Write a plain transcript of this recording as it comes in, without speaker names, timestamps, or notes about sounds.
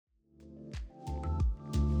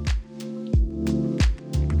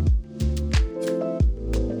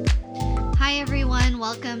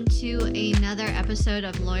welcome to another episode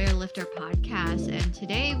of Lawyer Lifter Podcast. And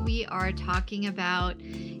today we are talking about,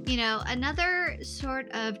 another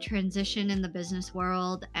sort of transition in the business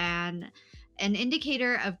world and an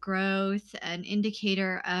indicator of growth, an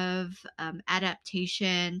indicator of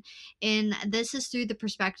adaptation. And this is through the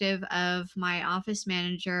perspective of my office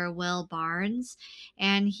manager, Will Barnes.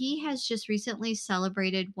 And he has just recently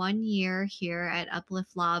celebrated 1 year here at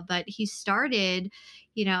Uplift Law, but he started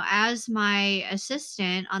as my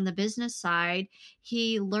assistant on the business side.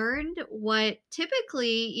 He learned what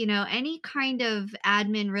typically, any kind of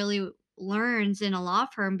admin really learns in a law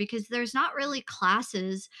firm, because there's not really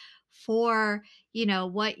classes for,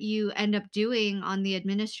 what you end up doing on the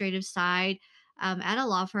administrative side. At a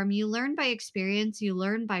law firm, you learn by experience, you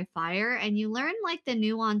learn by fire, and you learn like the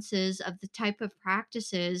nuances of the type of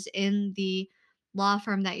practices in the law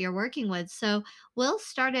firm that you're working with. So Will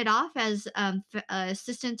started off as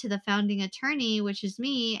assistant to the founding attorney, which is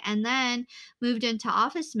me, and then moved into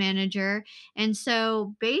office manager. And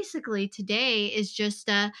so basically today is just,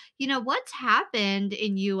 what's happened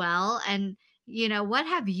in UL, and, what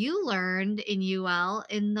have you learned in UL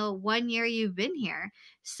in the 1 year you've been here?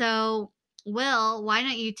 So, Will, why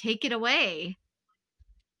don't you take it away?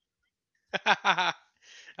 All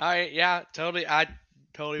right, yeah, totally. I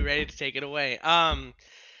totally ready to take it away.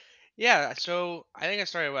 Yeah. So I think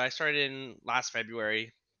I started in last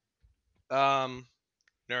February. Um,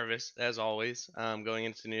 Nervous as always. Going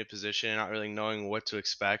into the new position, and not really knowing what to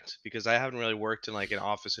expect because I haven't really worked in like an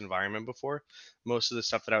office environment before. Most of the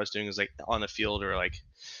stuff that I was doing was like on the field or like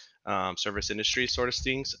service industry sort of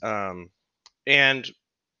things. And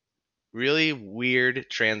really weird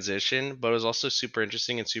transition, but it was also super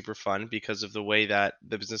interesting and super fun because of the way that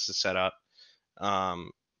the business is set up.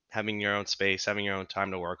 um, Having your own space, having your own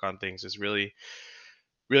time to work on things is really,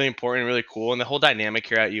 really important, really cool. And the whole dynamic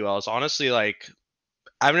here at UL is honestly like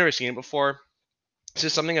I've never seen it before. It's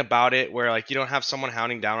just something about it where like you don't have someone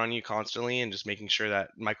hounding down on you constantly and just making sure that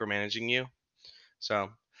micromanaging you. So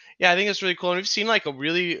yeah, I think it's really cool. And we've seen like a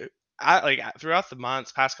really throughout the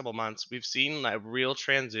months, past couple months, we've seen like real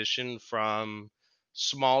transition from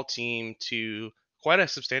small team to quite a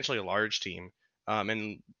substantially large team,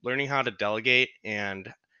 and learning how to delegate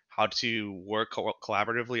and how to work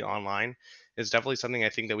collaboratively online is definitely something I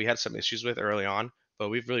think that we had some issues with early on, but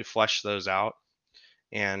we've really fleshed those out.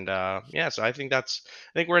 And yeah, so I think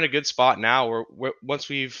we're in a good spot now. We're once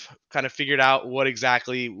we've kind of figured out what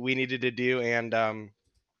exactly we needed to do, and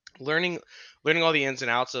learning learning all the ins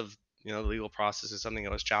and outs of the legal process is something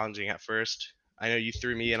that was challenging at first. I know you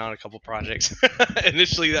threw me in on a couple projects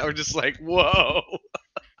initially that were just like whoa.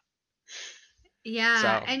 Yeah, So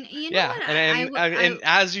and you know yeah, what? and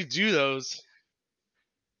as you do those,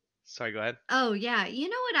 sorry, go ahead. Oh, yeah. You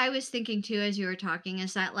know what I was thinking too as you were talking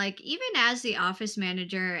is that, like, even as the office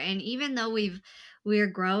manager, and even though we're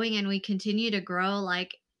growing and we continue to grow,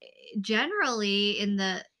 like, generally in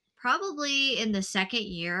the probably in the second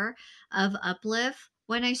year of Uplift,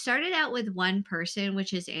 when I started out with one person,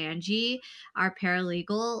 which is Angie, our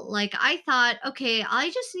paralegal, like, I thought, okay, I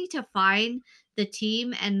just need to find the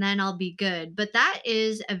team and then I'll be good. But that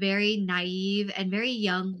is a very naive and very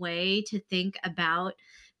young way to think about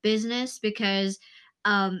business, because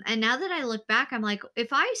and now that I look back, I'm like, if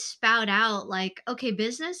I spout out like, okay,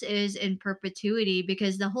 business is in perpetuity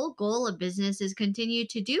because the whole goal of business is continue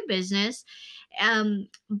to do business.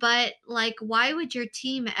 But like, why would your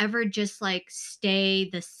team ever just like stay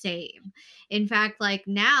the same? In fact, like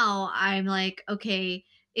now I'm like, okay,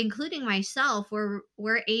 including myself,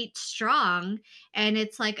 we're 8 strong, and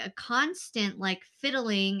it's like a constant like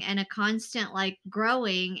fiddling and a constant like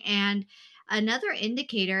growing. And another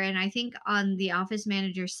indicator, and I think on the office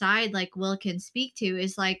manager side, like Will can speak to,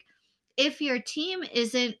 is like, if your team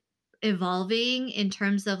isn't evolving in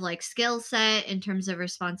terms of like skill set, in terms of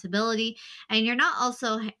responsibility, and you're not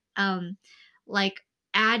also like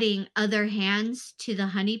adding other hands to the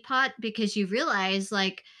honeypot, because you realize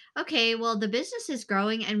like, okay, well, the business is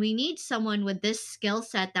growing and we need someone with this skill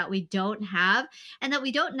set that we don't have, and that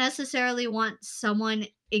we don't necessarily want someone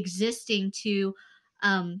existing to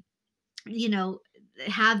um you know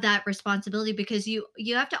have that responsibility, because you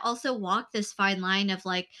have to also walk this fine line of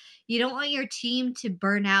like, you don't want your team to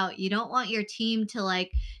burn out, you don't want your team to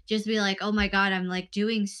like just be like, oh my god, I'm like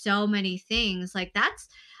doing so many things. Like, that's,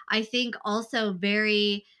 I think, also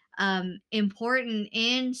very important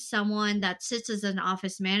in someone that sits as an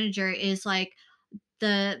office manager, is like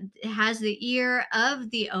the has the ear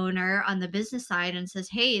of the owner on the business side and says,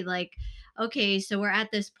 hey, like, okay, so we're at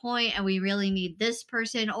this point and we really need this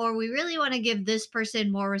person, or we really want to give this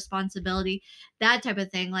person more responsibility, that type of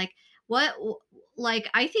thing. Like, what like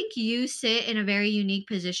I think you sit in a very unique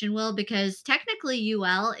position, Will, because technically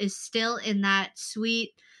UL is still in that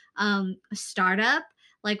sweet startup.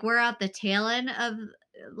 Like we're at the tail end of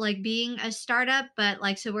like being a startup, but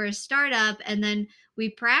like so we're a startup and then we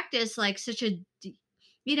practice like such a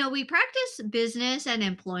we practice business and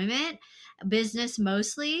employment, business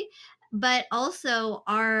mostly, but also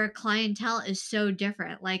our clientele is so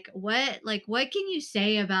different. Like what can you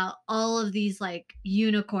say about all of these like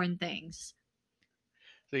unicorn things?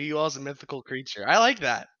 So you all's a mythical creature. I like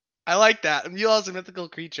that. I like that. You all's a mythical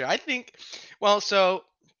creature. I think. Well, so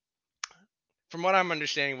from what I'm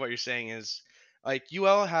understanding, what you're saying is like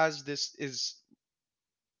UL has this is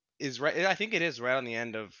right. I think it is right on the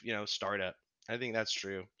end of startup. I think that's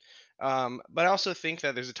true. But I also think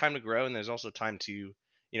that there's a time to grow and there's also time to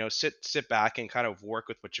sit back and kind of work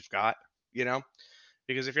with what you've got. You know,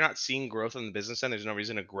 because if you're not seeing growth in the business end, there's no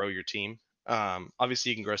reason to grow your team.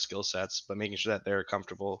 Obviously, you can grow skill sets, but making sure that they're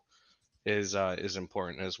comfortable is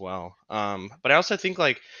important as well. But I also think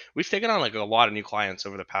like we've taken on like a lot of new clients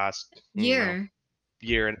over the past Year.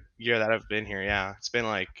 year that I've been here. Yeah, it's been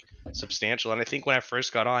like substantial. And I think when I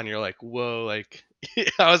first got on, you're like, whoa, like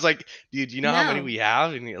I was like, dude, do you know how many No. we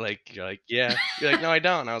have? And you're like, yeah. You're like, no, I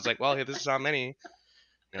don't. And I was like, well, hey, this is how many. And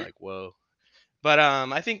you're like, whoa. But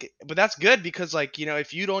I think, but that's good because like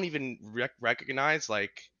if you don't even recognize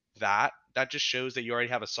like that just shows that you already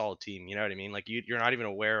have a solid team. You know what I mean? Like you're not even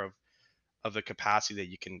aware of the capacity that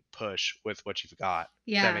you can push with what you've got.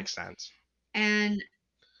 If that Yeah. makes sense. And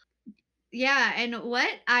yeah, and what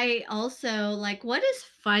I also like what is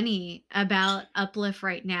funny about Uplift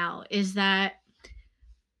right now is that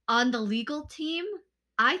on the legal team,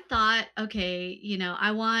 I thought, okay,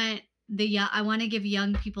 I want to give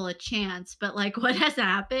young people a chance, but like what has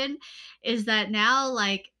happened is that now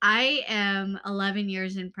like I am 11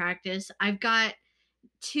 years in practice. I've got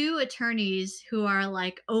two attorneys who are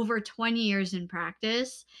like over 20 years in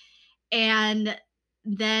practice, and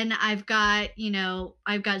then I've got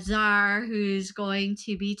Czar who's going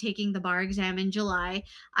to be taking the bar exam in July.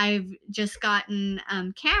 I've just gotten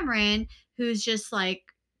Cameron who's just like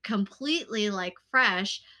completely like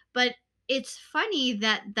fresh. But it's funny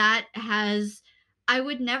that I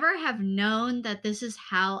would never have known that this is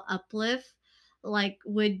how Uplift like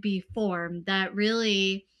would be formed. That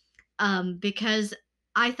really because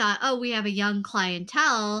I thought, oh, we have a young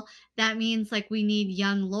clientele. That means like we need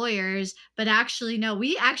young lawyers, but actually, no,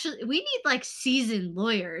 we need like seasoned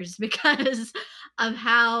lawyers because of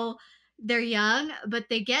how they're young, but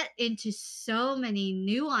they get into so many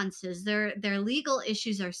nuances. Their legal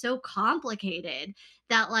issues are so complicated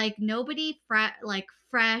that like nobody like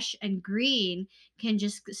fresh and green can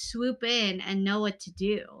just swoop in and know what to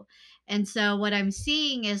do. And so what I'm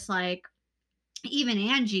seeing is like even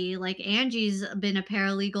Angie, like Angie's been a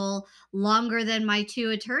paralegal longer than my two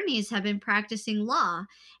attorneys have been practicing law.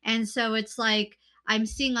 And so it's like I'm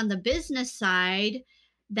seeing on the business side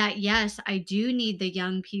that yes, I do need the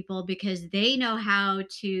young people because they know how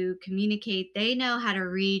to communicate, they know how to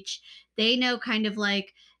reach, they know kind of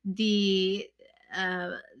like the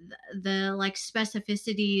uh the like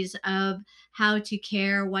specificities of how to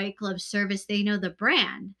care white glove service, they know the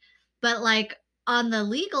brand. But like on the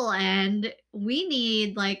legal end, we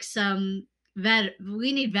need like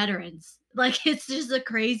we need veterans. Like it's just the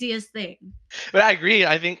craziest thing. But I agree.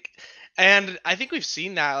 I think we've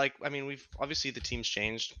seen that. Like, I mean, we've obviously the team's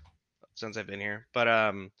changed since I've been here, but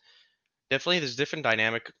definitely there's different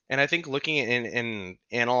dynamic. And I think looking and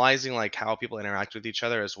analyzing like how people interact with each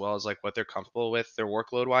other as well as like what they're comfortable with, their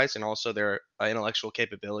workload wise, and also their intellectual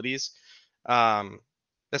capabilities. Um,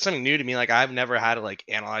 that's something new to me. Like I've never had to like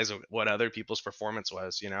analyze what other people's performance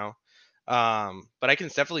was. But I can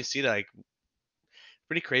definitely see that like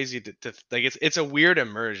pretty crazy to like it's a weird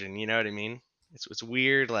immersion, you know what I mean? It's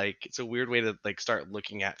weird, like it's a weird way to like start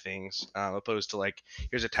looking at things, opposed to like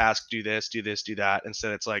here's a task, do this, do this, do that.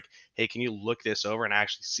 Instead, it's like, hey, can you look this over and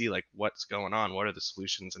actually see like what's going on, what are the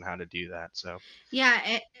solutions, and how to do that. So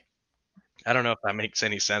Yeah, I don't know if that makes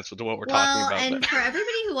any sense with what we're talking well, about, but and for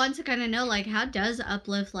everybody who wants to kind of know, like, how does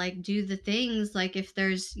Uplift like do the things? Like, if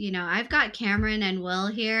there's, I've got Cameron and Will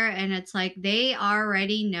here, and it's like they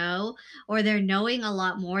already know, or they're knowing a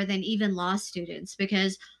lot more than even law students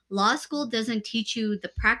because law school doesn't teach you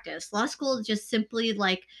the practice. Law school just simply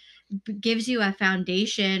like gives you a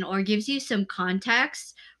foundation or gives you some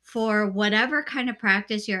context for whatever kind of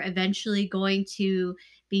practice you're eventually going to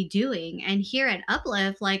be doing. And here at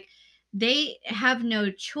Uplift, like they have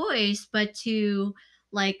no choice but to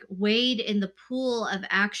like wade in the pool of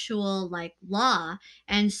actual like law.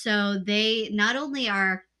 And so they not only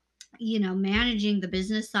are managing the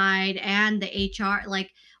business side and the HR,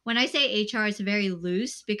 like when I say HR, it's very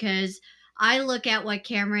loose because I look at what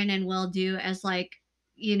Cameron and Will do as like,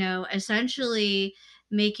 essentially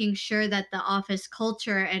making sure that the office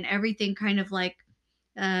culture and everything kind of like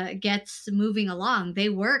gets moving along. They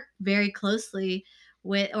work very closely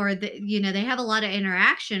with, or they have a lot of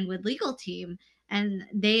interaction with legal team, and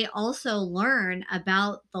they also learn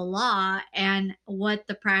about the law and what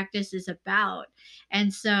the practice is about.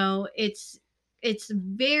 And so it's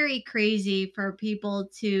very crazy for people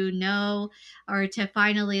to know or to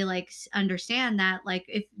finally like understand that like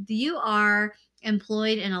if you are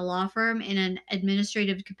employed in a law firm in an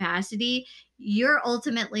administrative capacity, you're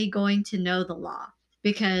ultimately going to know the law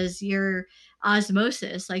because you're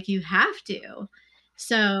osmosis, like you have to.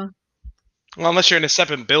 So, Well, unless you're in a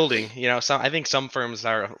separate building, some I think some firms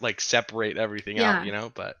are like separate everything out, yeah.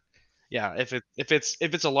 but yeah, if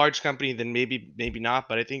it's a large company, then maybe not.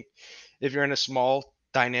 But I think if you're in a small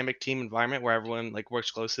dynamic team environment where everyone like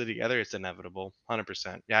works closely together, it's inevitable.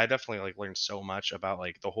 100%. Yeah, I definitely like learned so much about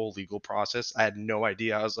like the whole legal process. I had no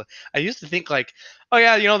idea. I used to think like, oh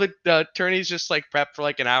yeah, the attorneys just like prep for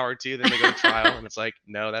like an hour or two, then they go to trial, and it's like,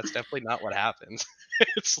 no, that's definitely not what happens.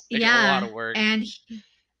 It's like a lot Yeah. of work And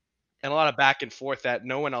and a lot of back and forth that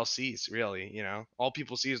no one else sees really. All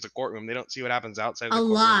people see is the courtroom. They don't see what happens outside of a the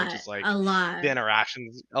courtroom, which lot, is like a lot. the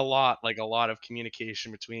interactions, a lot, like a lot of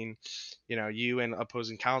communication between you and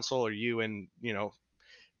opposing counsel, or you and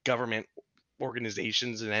government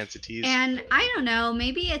organizations and entities. And I don't know,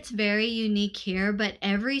 maybe it's very unique here, but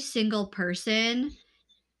every single person,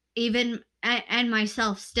 even and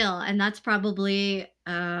myself still, and that's probably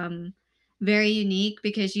very unique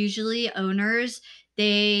because usually owners,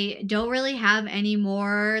 they don't really have any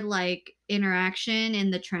more like interaction in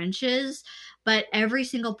the trenches, but every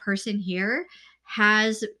single person here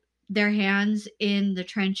has their hands in the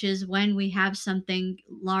trenches when we have something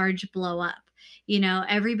large blow up.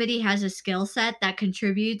 Everybody has a skill set that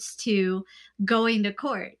contributes to going to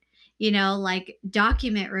court, like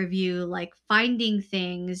document review, like finding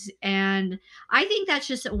things. And I think that's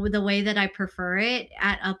just the way that I prefer it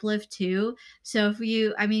at Uplift too. So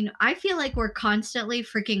I mean, I feel like we're constantly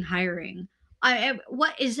freaking hiring.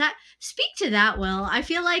 What is that? Speak to that, Will. I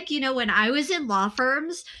feel like, when I was in law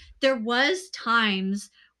firms, there was times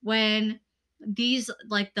when these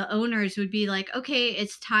like the owners would be like, okay,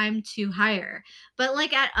 it's time to hire. But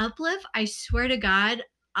like at Uplift, I swear to God,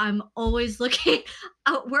 I'm always looking.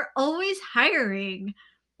 We're always hiring.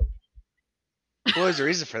 Well, there's a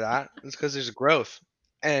reason for that. It's because there's growth.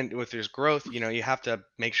 And with there's growth, you have to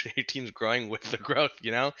make sure your team's growing with the growth,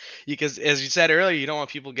 because as you said earlier, you don't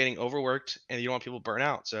want people getting overworked and you don't want people burn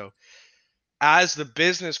out. So as the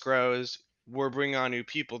business grows, we're bringing on new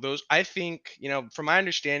people. Those, I think, from my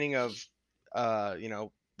understanding of,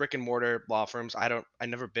 brick and mortar law firms, I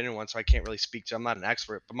never been in one, so I can't really speak to. I'm not an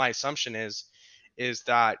expert, but my assumption is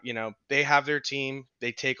that they have their team,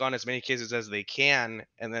 they take on as many cases as they can,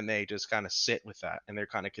 and then they just kind of sit with that, and they're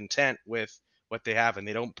kind of content with what they have, and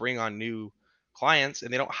they don't bring on new clients,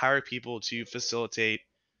 and they don't hire people to facilitate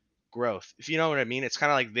growth. If you know what I mean, it's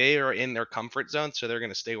kind of like they are in their comfort zone, so they're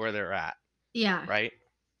going to stay where they're at, Yeah. right?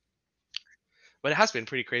 But it has been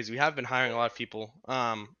pretty crazy. We have been hiring a lot of people,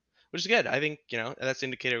 which is good. I think that's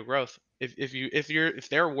indicator of growth. If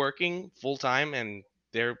they're working full time and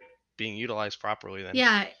they're being utilized properly, then I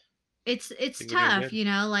Yeah. It's think we're doing tough,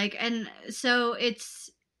 good. like, and so it's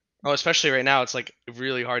Oh, especially right now, it's like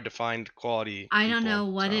really hard to find quality I don't people. know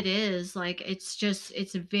what So it is. Like it's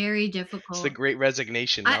very it's the difficult. great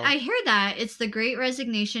resignation, I Mel. hear that. It's the great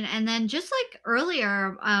resignation. And then just like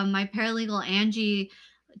earlier, my paralegal Angie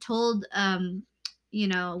told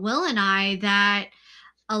Will and I that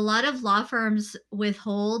a lot of law firms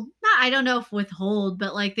withhold, not, I don't know if withhold,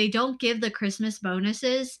 but like they don't give the Christmas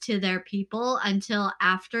bonuses to their people until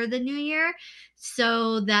after the new year,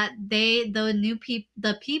 so that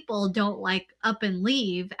the people don't like up and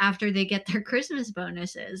leave after they get their Christmas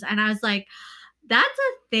bonuses. And I was like, that's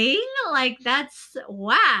a thing? Like, that's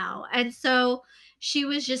wow. And so she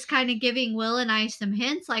was just kind of giving Will and I some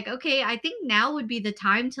hints like, okay, I think now would be the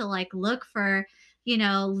time to like look for,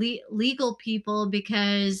 legal people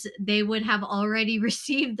because they would have already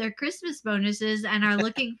received their Christmas bonuses and are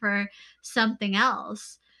looking for something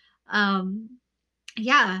else. Um,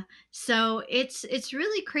 yeah. So it's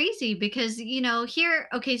really crazy because, here,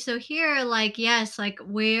 okay, so here, like, yes, like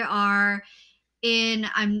we are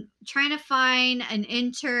I'm trying to find an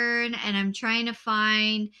intern, and I'm trying to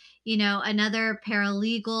find, another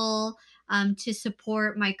paralegal to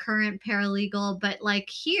support my current paralegal. But like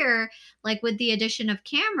here, like with the addition of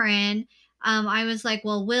Cameron, I was like,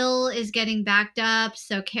 well, Will is getting backed up,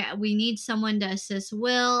 so we need someone to assist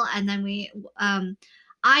Will. And then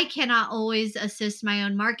I cannot always assist my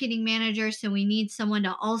own marketing manager, so we need someone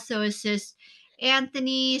to also assist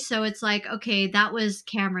Anthony. So it's like, okay, that was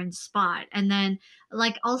Cameron's spot. And then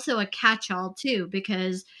like also a catch-all too,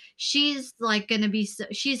 because she's like going to be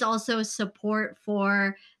she's also support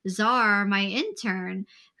for Czar, my intern,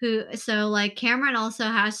 who so like Cameron also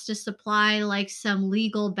has to supply like some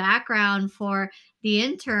legal background for the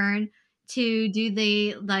intern to do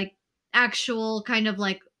the like actual kind of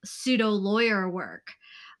like pseudo lawyer work.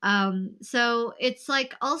 So it's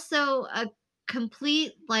like also a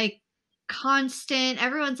complete like constant,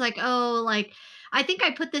 everyone's like, oh, like I think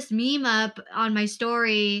I put this meme up on my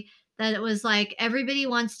story that it was like everybody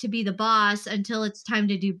wants to be the boss until it's time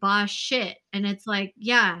to do boss shit. And it's like,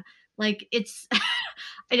 yeah, like it's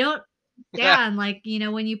I don't stand like, you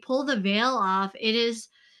know, when you pull the veil off, it is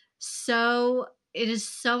so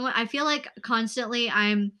I feel like constantly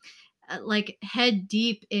I'm like head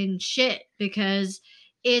deep in shit because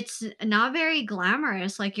it's not very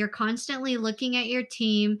glamorous. Like you're constantly looking at your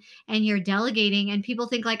team and you're delegating, and people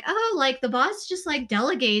think like, oh, like the boss just like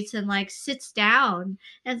delegates and like sits down.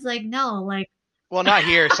 And it's like, no, like Well, not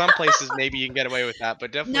here. Some places maybe you can get away with that,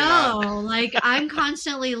 but definitely not. no, like I'm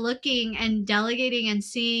constantly looking and delegating and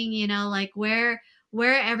seeing, you know, like where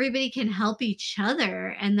everybody can help each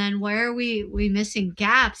other, and then where are we missing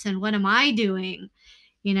gaps, and what am I doing?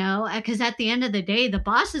 You know, because at the end of the day, the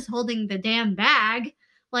boss is holding the damn bag.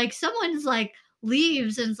 Like someone's like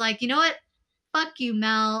leaves and it's like, you know what? Fuck you,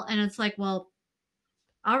 Mel. And it's like, well,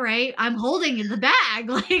 all right, I'm holding the bag.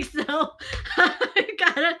 Like, so I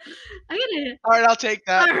gotta, All right, I'll take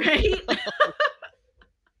that. all right.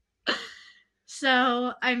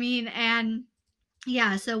 So, I mean, and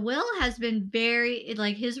yeah, so Will has been very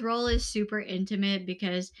like his role is super intimate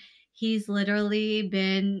because he's literally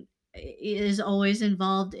been is always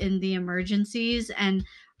involved in the emergencies, and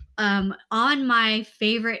on my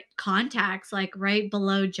favorite contacts like right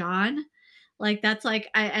below John, like that's like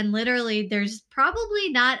and literally there's probably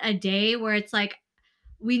not a day where it's like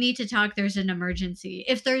we need to talk, there's an emergency.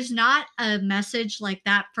 If there's not a message like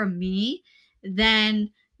that from me,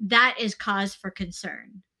 then that is cause for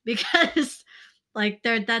concern because like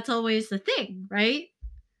there that's always the thing, right?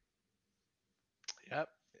 Yep,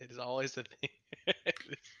 it is always the thing.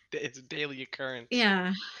 It's a daily occurrence. Yeah.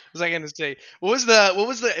 What was I gonna say? What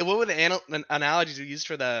were the analogies you used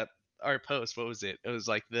for our post? What was it? It was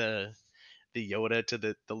like the Yoda to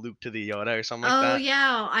the Luke to the Yoda or something like Oh that.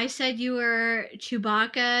 yeah, I said you were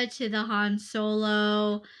Chewbacca to the Han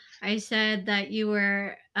Solo. I said that you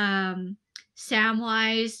were Samwise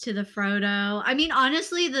to the Frodo. I mean,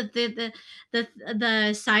 honestly, the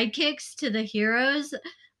sidekicks to the heroes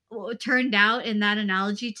turned out in that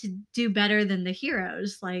analogy to do better than the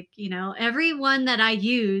heroes. Like, you know, everyone that I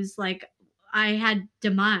use, like, I had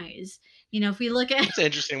demise. You know, if we look at That's an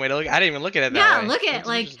interesting way to look. I didn't even look at it that yeah, way. look at That's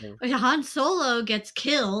like interesting. Han Solo gets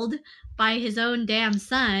killed by his own damn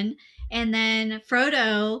son, and then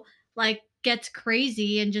Frodo like gets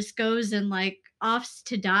crazy and just goes and like offs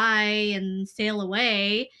to die and sail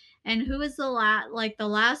away. And who was the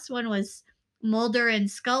last one was Mulder and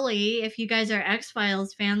Scully. If you guys are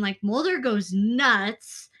X-Files fan, like Mulder goes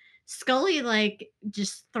nuts. Scully like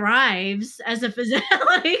just thrives as a physician.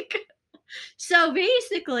 Like so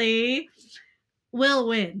basically Will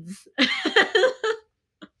wins.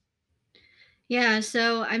 Yeah,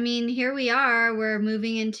 so I mean, here we are. We're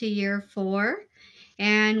moving into year 4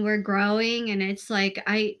 and we're growing, and it's like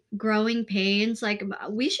I growing pains. Like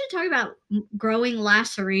we should talk about growing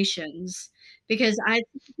lacerations because I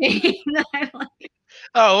think that I'm like,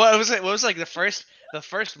 Oh, what was it? What was like the first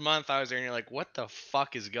month I was there, and you're like, "What the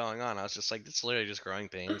fuck is going on?" I was just like, "It's literally just growing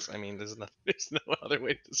pains." I mean, there's no other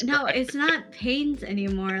way to no, describe it's it. not pains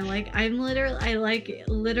anymore. Like I like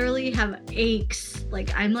literally have aches.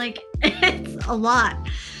 Like I'm like it's a lot.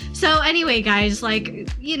 So anyway, guys, like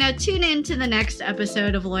you know, tune in to the next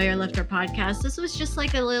episode of Lawyer Lifter podcast. This was just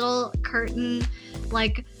like a little curtain,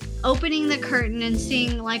 like opening the curtain and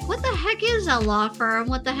seeing like what the heck is a law firm,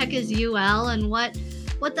 what the heck is UL, and what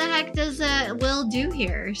the heck does Will do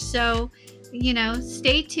here. So you know,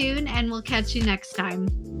 stay tuned, and we'll catch you next time.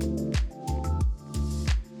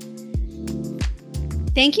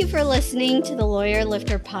 Thank you for listening to the Lawyer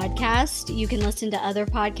Lifter podcast. You can listen to other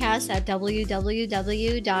podcasts at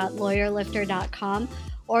www.lawyerlifter.com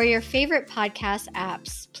or your favorite podcast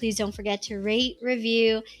apps. Please don't forget to rate,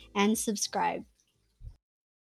 review, and subscribe.